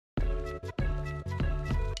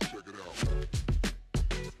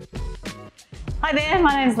Hi there,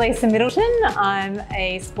 my name is Lisa Middleton. I'm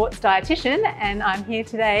a sports dietitian and I'm here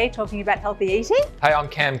today talking about healthy eating. Hey, I'm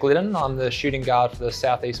Cam Gliddon. I'm the shooting guard for the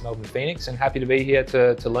Southeast Melbourne Phoenix and happy to be here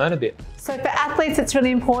to learn a bit. So for athletes, it's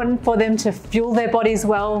really important for them to fuel their bodies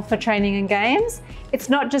well for training and games. It's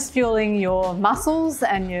not just fueling your muscles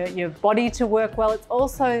and your body to work well, it's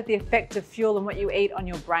also the effect of fuel and what you eat on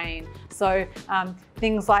your brain. So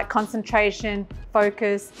things like concentration,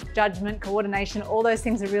 focus, judgment, coordination, all those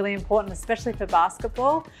things are really important, especially for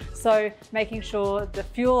basketball. So making sure the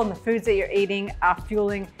fuel and the foods that you're eating are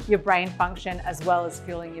fueling your brain function as well as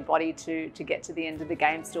fueling your body to get to the end of the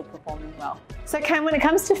game still performing well. So Cam, when it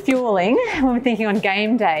comes to fueling, when we're thinking on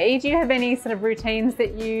game day, do you have any sort of routines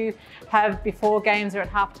that you have before games or at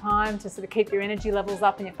half time to sort of keep your energy levels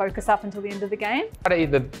up and your focus up until the end of the game? I try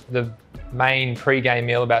to eat the main pre-game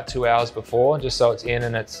meal about 2 hours before, just so it's in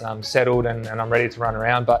and it's settled and I'm ready to run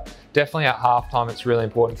around. But definitely at halftime, it's really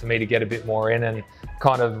important for me to get a bit more in and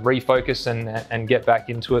kind of refocus and get back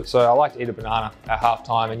into it. So I like to eat a banana at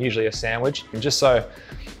halftime and usually a sandwich, and just so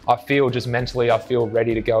I feel just mentally, I feel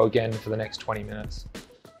ready to go again for the next 20 minutes.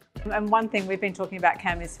 And one thing we've been talking about,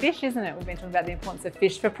 Cam, is fish, isn't it? We've been talking about the importance of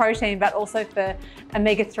fish for protein, but also for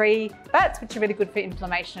omega-3 fats, which are really good for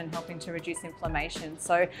inflammation, helping to reduce inflammation.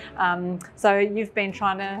 So, so you've been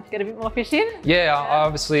trying to get a bit more fish in? Yeah,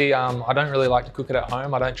 obviously, I don't really like to cook it at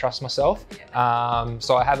home. I don't trust myself.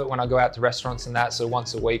 So I have it when I go out to restaurants and that. So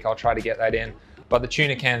once a week, I'll try to get that in. But the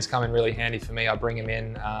tuna cans come in really handy for me. I bring them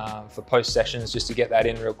in for post sessions just to get that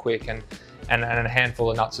in real quick, and a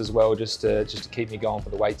handful of nuts as well, just to keep me going for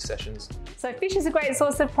the weight sessions. So fish is a great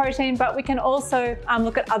source of protein, but we can also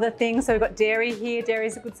look at other things. So we've got dairy here. Dairy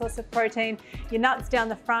is a good source of protein. Your nuts down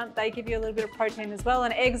the front, they give you a little bit of protein as well.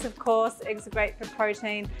 And eggs, of course, eggs are great for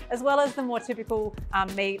protein, as well as the more typical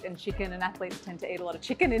meat and chicken, and athletes tend to eat a lot of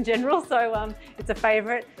chicken in general, so it's a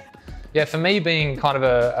favourite. Yeah, for me being kind of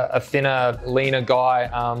a thinner, leaner guy,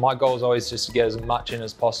 my goal is always just to get as much in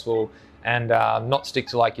as possible and not stick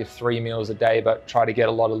to like your 3 meals a day, but try to get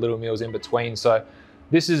a lot of little meals in between. So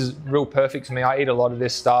this is real perfect for me. I eat a lot of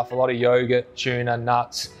this stuff, a lot of yogurt, tuna,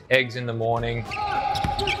 nuts, eggs in the morning.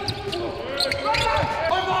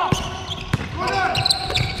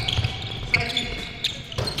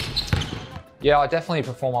 Yeah, I definitely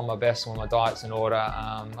perform on my best when my diet's in order.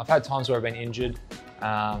 I've had times where I've been injured,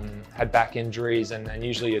 had back injuries, and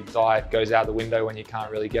usually your diet goes out the window when you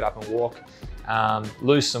can't really get up and walk.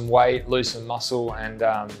 Lose some weight, lose some muscle, and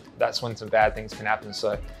that's when some bad things can happen.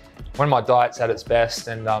 So when my diet's at its best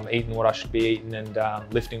and I'm eating what I should be eating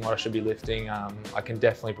and lifting what I should be lifting, I can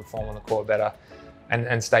definitely perform on the court better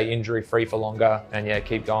and stay injury free for longer, and yeah,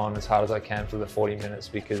 keep going as hard as I can for the 40 minutes,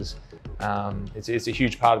 because it's a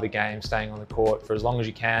huge part of the game, staying on the court for as long as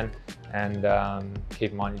you can and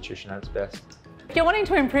keeping my nutrition at its best. If you're wanting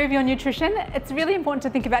to improve your nutrition, it's really important to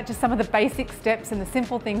think about just some of the basic steps and the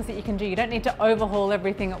simple things that you can do. You don't need to overhaul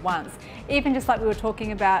everything at once. Even just like we were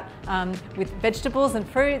talking about with vegetables and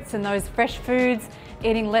fruits and those fresh foods,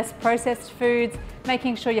 eating less processed foods,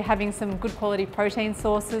 making sure you're having some good quality protein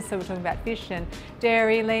sources. So we're talking about fish and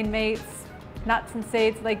dairy, lean meats, nuts and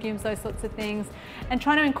seeds, legumes, those sorts of things, and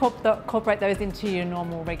trying to incorporate those into your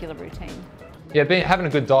normal, regular routine. Yeah, having a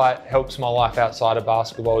good diet helps my life outside of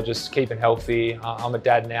basketball, just keeping healthy. I'm a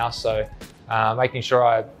dad now, so making sure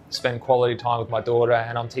I spend quality time with my daughter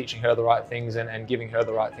and I'm teaching her the right things and giving her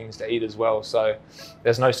the right things to eat as well. So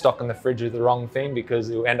there's no stock in the fridge with the wrong thing, because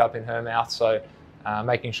it will end up in her mouth. So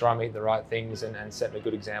making sure I'm eating the right things and setting a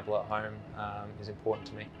good example at home is important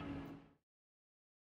to me.